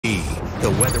The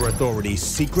Weather Authority's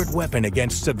secret weapon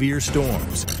against severe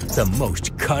storms. The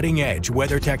most cutting-edge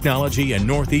weather technology in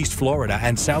Northeast Florida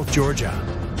and South Georgia.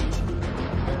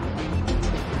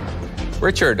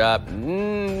 Richard,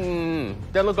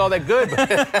 doesn't look all that good.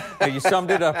 You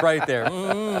summed it up right there.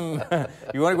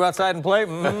 You want to go outside and play?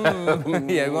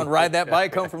 Yeah, you want to ride that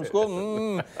bike home from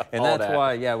school? And that's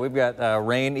why, yeah, we've got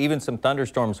rain, even some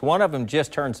thunderstorms. One of them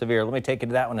just turned severe. Let me take you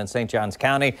to that one in St. Johns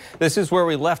County. This is where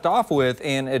we left off with.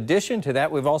 In addition to that,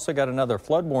 we've also got another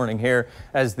flood warning here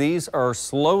as these are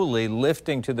slowly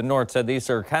lifting to the north. So these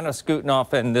are kind of scooting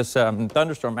off, and this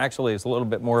thunderstorm actually is a little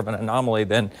bit more of an anomaly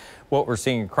than what we're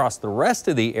seeing across the rest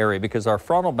of the area because our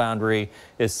frontal boundary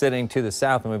is sitting to the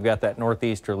south and we've got that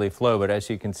northeasterly flow. But as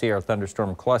you can see, our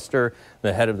thunderstorm cluster,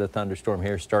 the head of the thunderstorm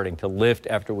here, is starting to lift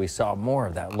after we saw more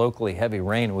of that locally heavy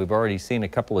rain. We've already seen a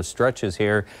couple of stretches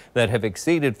here that have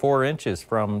exceeded 4 inches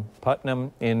from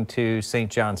Putnam into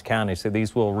St. Johns County. So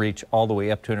these will reach all the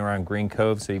way up to and around Green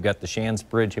Cove. So you've got the Shands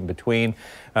Bridge in between.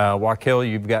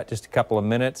 Waukegan, you've got just a couple of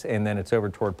minutes, and then it's over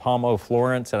toward Palmo,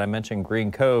 Florence, and I mentioned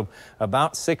Green Cove,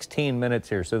 about 16 minutes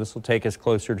here. So this will take us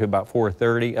closer to about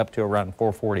 4:30 up to around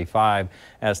 4:45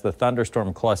 as the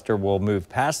thunderstorm cluster will move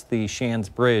past the Shands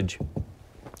Bridge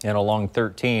and along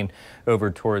 13 over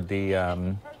toward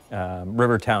the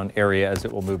Rivertown area as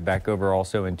it will move back over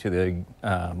also into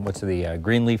the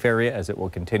Greenleaf area as it will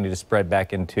continue to spread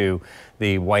back into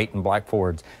the White and Black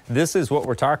Fords. This is what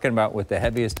we're talking about with the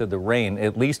heaviest of the rain,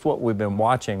 at least what we've been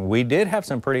watching. We did have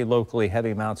some pretty locally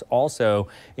heavy amounts also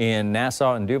in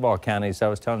Nassau and Duval counties. I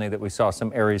was telling you that we saw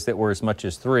some areas that were as much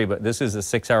as 3, but this is a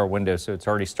 6-hour window, so it's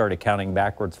already started counting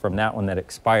backwards from that one that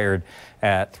expired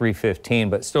at 3:15,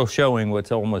 but still showing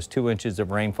what's almost 2 inches of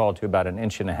rainfall to about 1.5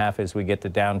 inches as we get to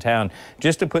downtown.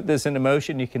 Just to put this into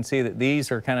motion, you can see that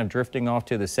these are kind of drifting off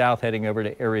to the south, heading over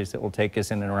to areas that will take us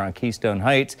in and around Keystone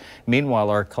Heights. Meanwhile,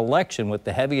 our collection with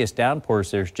the heaviest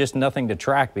downpours, there's just nothing to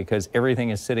track because everything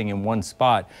is sitting in one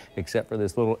spot except for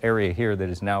this little area here that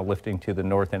is now lifting to the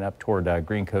north and up toward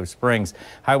Green Cove Springs.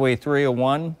 Highway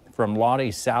 301 from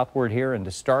Lottie southward here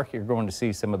into Stark, you're going to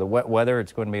see some of the wet weather.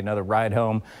 It's going to be another ride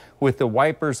home with the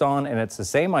wipers on, and it's the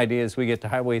same idea as we get to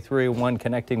Highway 301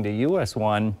 connecting to US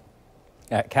 1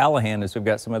 at Callahan as we've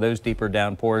got some of those deeper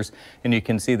downpours, and you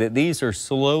can see that these are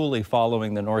slowly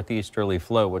following the northeasterly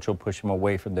flow, which will push them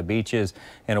away from the beaches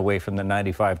and away from the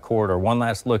 95 corridor. One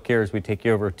last look here as we take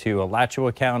you over to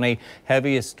Alachua County.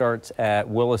 Heaviest starts at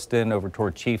Williston over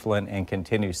toward Chiefland and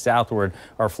continues southward.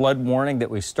 Our flood warning that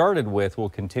we started with will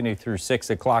continue through 6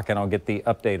 o'clock, and I'll get the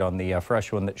update on the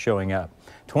fresh one that's showing up.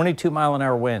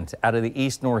 22-mile-an-hour winds out of the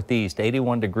east-northeast,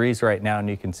 81 degrees right now, and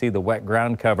you can see the wet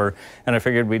ground cover. And I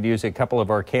figured we'd use a couple of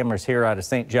our cameras here out of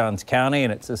St. Johns County,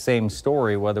 and it's the same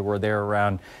story whether we're there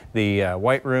around the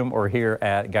White Room or here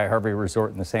at Guy Harvey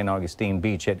Resort in the St. Augustine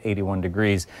Beach at 81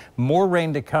 degrees. More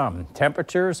rain to come.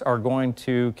 Temperatures are going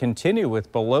to continue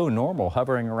with below normal,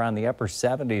 hovering around the upper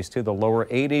 70s to the lower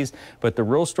 80s, but the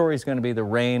real story is going to be the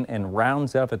rain and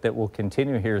rounds of it that will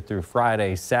continue here through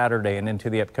Friday, Saturday, and into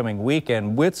the upcoming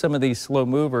weekend, with some of these slow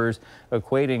movers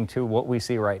equating to what we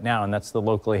see right now, and that's the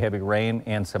locally heavy rain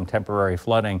and some temporary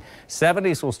flooding.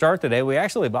 70s will start today. We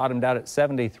actually bottomed out at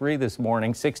 73 this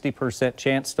morning, 60%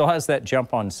 chance. Still has that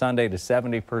jump on Sunday to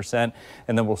 70%,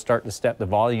 and then we'll start to step the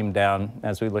volume down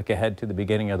as we look ahead to the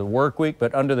beginning of the work week.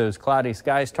 But under those cloudy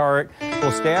skies, Tarek,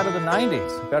 we'll stay out of the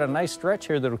 90s. We've got a nice stretch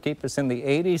here that'll keep us in the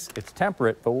 80s. It's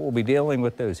temperate, but we'll be dealing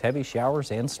with those heavy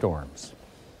showers and storms.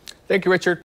 Thank you, Richard.